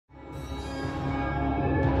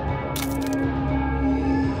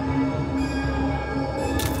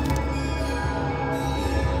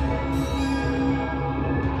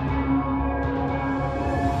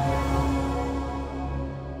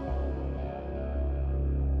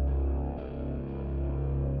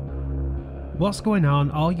What's going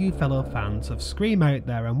on, all you fellow fans of Scream out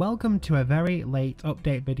there, and welcome to a very late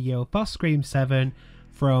update video for Scream 7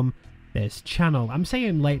 from this channel. I'm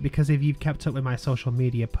saying late because if you've kept up with my social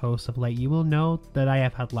media posts of late, you will know that I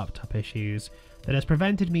have had laptop issues that has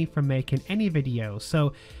prevented me from making any videos,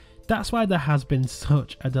 so that's why there has been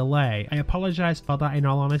such a delay. I apologise for that, in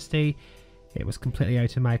all honesty. It was completely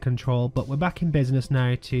out of my control, but we're back in business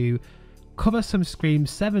now to cover some Scream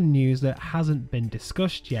 7 news that hasn't been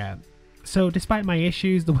discussed yet. So despite my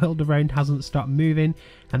issues, the world around hasn't stopped moving,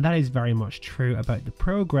 and that is very much true about the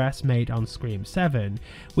progress made on Scream 7.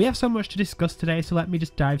 We have so much to discuss today, so let me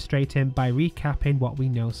just dive straight in by recapping what we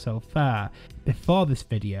know so far before this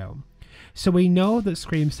video. So we know that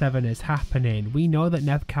Scream 7 is happening, we know that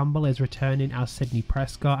Neve Campbell is returning as Sidney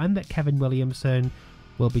Prescott, and that Kevin Williamson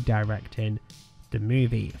will be directing the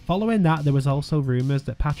movie. Following that, there was also rumours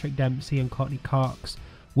that Patrick Dempsey and Courtney Cox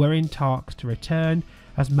were in talks to return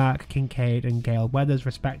as Mark Kincaid and Gail Weathers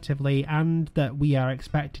respectively, and that we are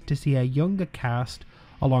expected to see a younger cast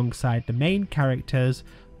alongside the main characters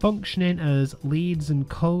functioning as leads and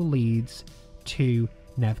co-leads to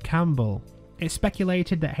Neve Campbell. It's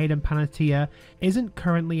speculated that Hayden Panettiere isn't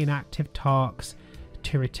currently in active talks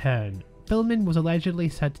to return. Filming was allegedly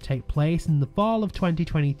said to take place in the fall of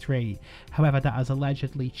 2023, however that has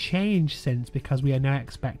allegedly changed since, because we are now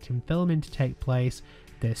expecting filming to take place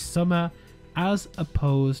this summer as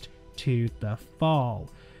opposed to the fall.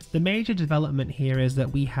 The major development here is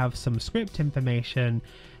that we have some script information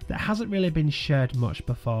that hasn't really been shared much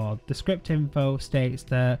before. The script info states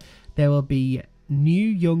that there will be new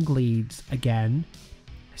young leads again.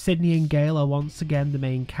 Sidney and Gail are once again the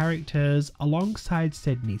main characters alongside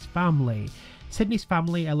Sidney's family. Sidney's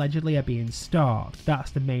family allegedly are being stalked,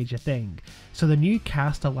 that's the major thing. So the new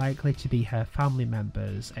cast are likely to be her family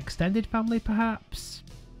members, extended family perhaps?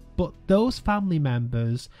 But those family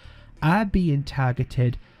members are being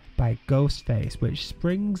targeted by Ghostface, which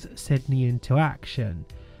springs Sidney into action.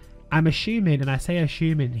 I'm assuming, and I say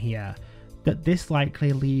assuming here, that this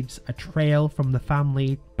likely leaves a trail from the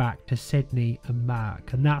family back to Sidney and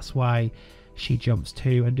Mark, and that's why she jumps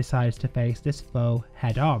to and decides to face this foe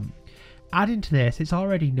head on. Adding to this, it's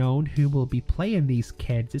already known who will be playing these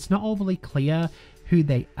kids. It's not overly clear who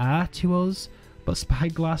they are to us, but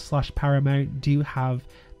Spyglass/Paramount do have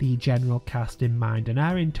the general cast in mind and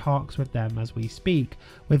are in talks with them as we speak,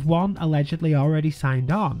 with one allegedly already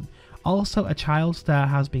signed on. Also, a child star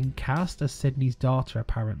has been cast as Sidney's daughter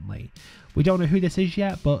apparently. We don't know who this is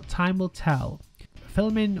yet, but time will tell.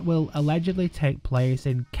 Filming will allegedly take place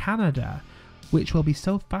in Canada, which will be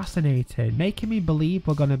so fascinating, making me believe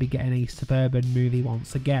we're going to be getting a suburban movie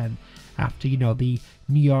once again, after, you know, the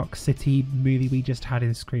New York City movie we just had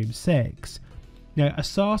in Scream 6. Now, a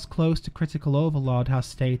source close to Critical Overlord has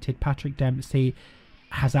stated Patrick Dempsey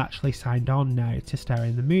has actually signed on now to star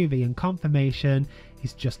in the movie, and confirmation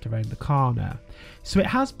is just around the corner. So it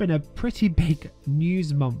has been a pretty big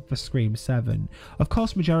news month for Scream 7. Of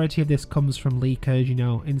course, majority of this comes from leakers, you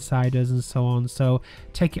know, insiders and so on, so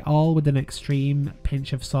take it all with an extreme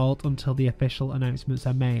pinch of salt until the official announcements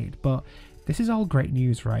are made. But this is all great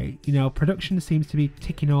news, right? You know, production seems to be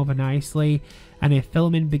ticking over nicely, and if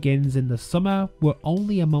filming begins in the summer, we're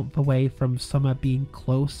only a month away from summer being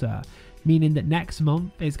closer, meaning that next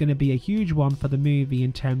month is going to be a huge one for the movie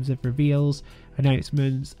in terms of reveals,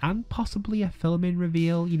 announcements, and possibly a filming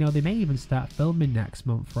reveal. You know, they may even start filming next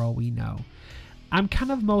month for all we know. I'm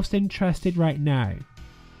kind of most interested right now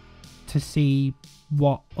to see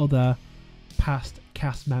what other past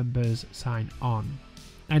cast members sign on.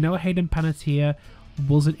 I know Hayden Panettiere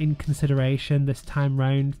wasn't in consideration this time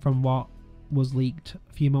round from what was leaked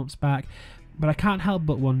a few months back, but I can't help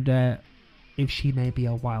but wonder if she may be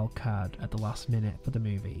a wild card at the last minute for the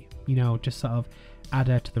movie. You know, just sort of add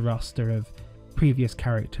her to the roster of previous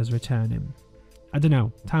characters returning. I don't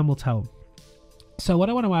know, time will tell. So what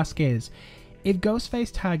I want to ask is, if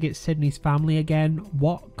Ghostface targets Sidney's family again,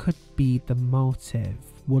 what could be the motive?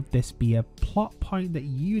 Would this be a plot point that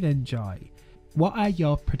you'd enjoy? What are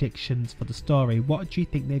your predictions for the story? What do you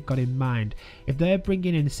think they've got in mind? If they're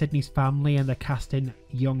bringing in Sidney's family and they're casting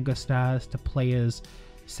younger stars to play as,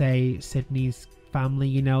 say, Sidney's family,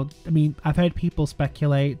 you know, I mean, I've heard people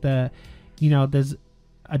speculate that, you know, there's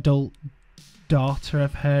adult daughter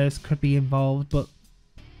of hers could be involved, but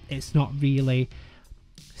it's not really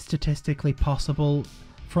statistically possible.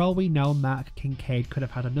 For all we know, Mark Kincaid could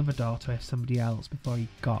have had another daughter with somebody else before he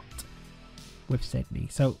got with Sidney.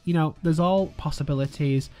 So, you know, there's all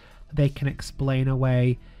possibilities they can explain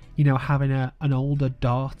away, you know, having an older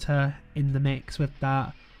daughter in the mix with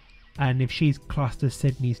that. And if she's classed as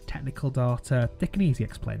Sidney's technical daughter, they can easily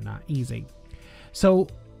explain that, easy. So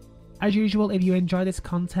As usual, if you enjoy this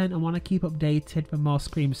content and want to keep updated for more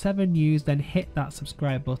Scream 7 news, then hit that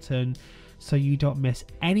subscribe button so you don't miss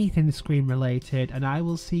anything Scream related, and I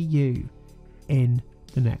will see you in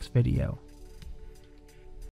the next video.